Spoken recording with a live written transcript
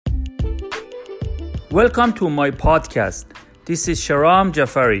Welcome to my podcast. This is Sharam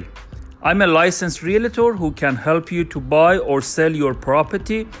Jafari. I'm a licensed realtor who can help you to buy or sell your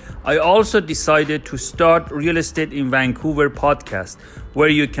property. I also decided to start Real Estate in Vancouver podcast, where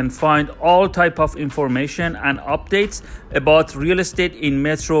you can find all type of information and updates about real estate in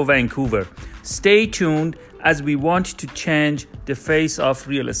Metro Vancouver. Stay tuned as we want to change the face of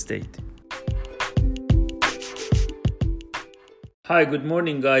real estate. Hi, good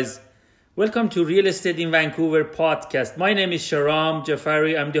morning, guys. Welcome to Real Estate in Vancouver podcast. My name is Sharam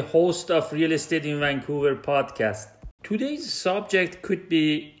Jafari. I'm the host of Real Estate in Vancouver podcast. Today's subject could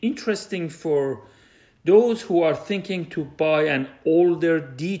be interesting for those who are thinking to buy an older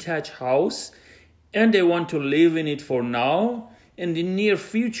detached house and they want to live in it for now. In the near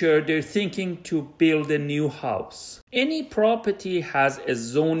future, they're thinking to build a new house. Any property has a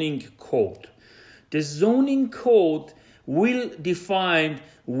zoning code. The zoning code will define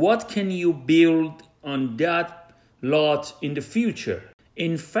what can you build on that lot in the future.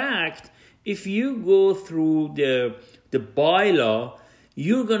 In fact, if you go through the bylaw,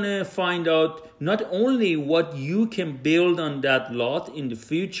 you're gonna find out not only what you can build on that lot in the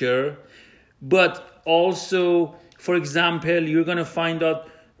future, but also, for example, you're gonna find out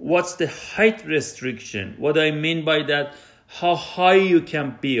what's the height restriction. What I mean by that, how high you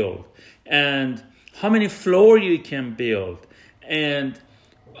can build and how many floors you can build, and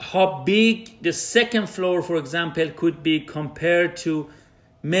how big the second floor, for example, could be compared to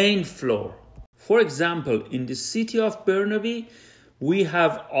main floor. For example, in the city of Burnaby, we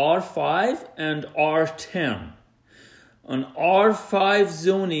have R5 and R10. On R5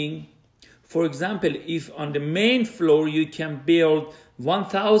 zoning, for example, if on the main floor you can build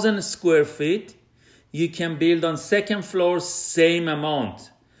 1,000 square feet, you can build on second floor same amount.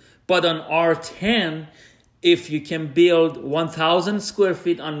 But on R10, if you can build 1,000 square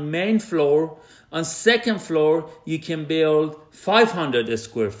feet on main floor, on second floor, you can build 500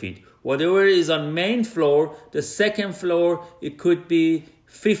 square feet. Whatever is on main floor, the second floor, it could be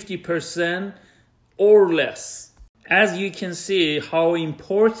 50% or less. As you can see, how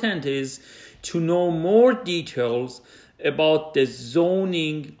important it is to know more details about the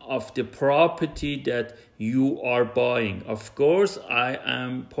zoning of the property that you are buying. Of course, I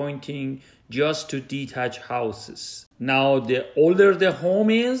am pointing just to detached houses. Now, the older the home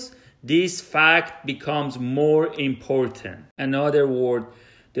is, this fact becomes more important. In other words,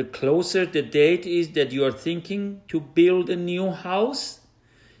 the closer the date is that you are thinking to build a new house,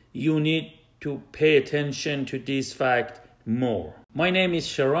 you need to pay attention to this fact more. My name is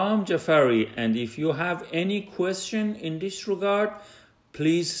Sharam Jafari, and if you have any question in this regard,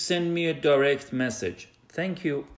 please send me a direct message. Thank you.